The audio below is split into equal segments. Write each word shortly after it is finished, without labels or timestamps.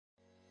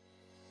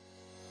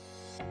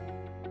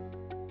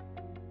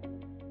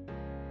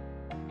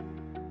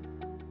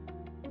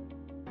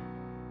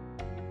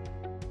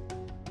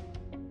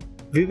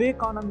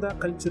Vivekananda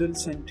Cultural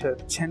Center,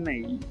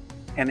 Chennai,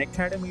 an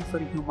academy for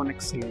human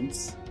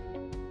excellence,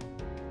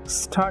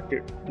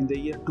 started in the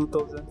year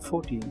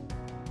 2014.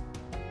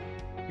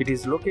 It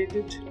is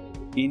located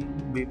in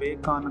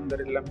Vivekananda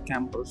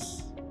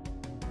campus,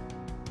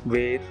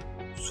 where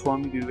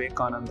Swami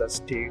Vivekananda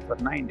stayed for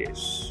 9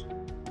 days.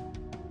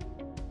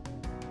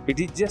 It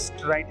is just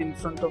right in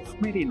front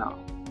of Medina.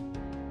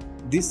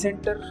 This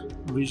center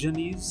vision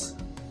is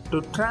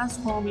to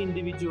transform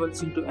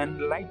individuals into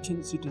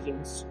enlightened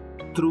citizens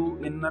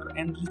through inner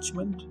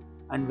enrichment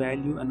and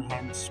value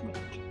enhancement.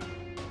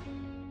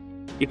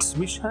 Its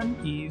mission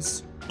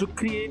is to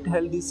create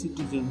healthy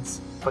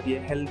citizens for a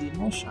healthy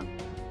nation.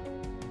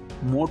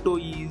 Motto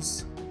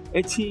is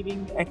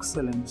achieving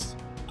excellence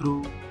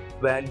through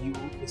value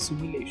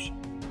assimilation.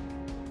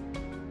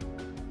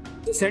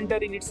 The center,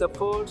 in its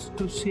efforts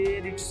to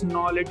share its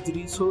knowledge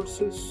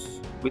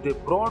resources with a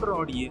broader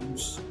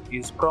audience,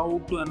 is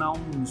proud to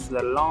announce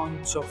the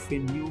launch of a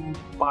new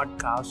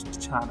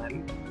podcast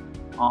channel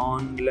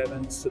on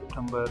 11th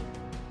September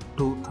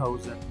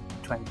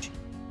 2020.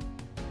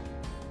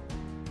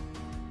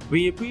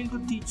 We appeal to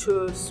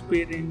teachers,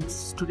 parents,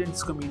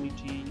 students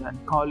community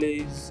and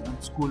college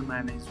and school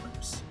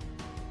managements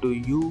to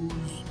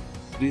use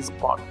this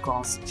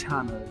podcast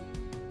channel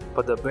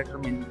for the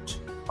betterment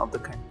of the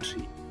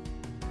country.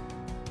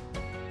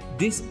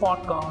 This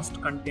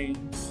podcast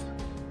contains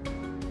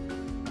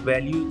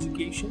value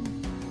education,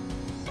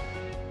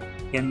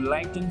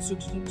 enlightened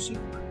citizenship,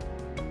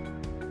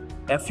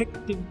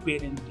 effective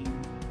parenting,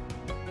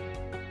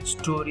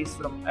 stories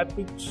from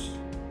epics,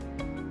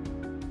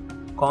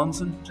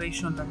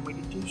 concentration and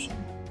meditation,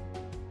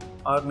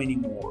 or many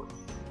more.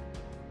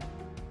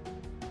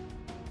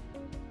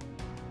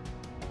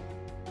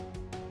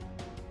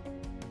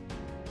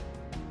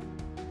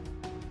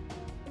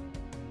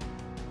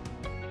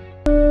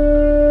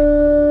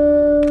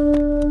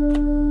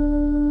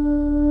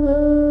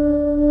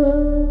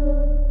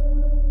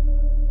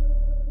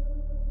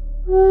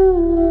 Mm-hmm.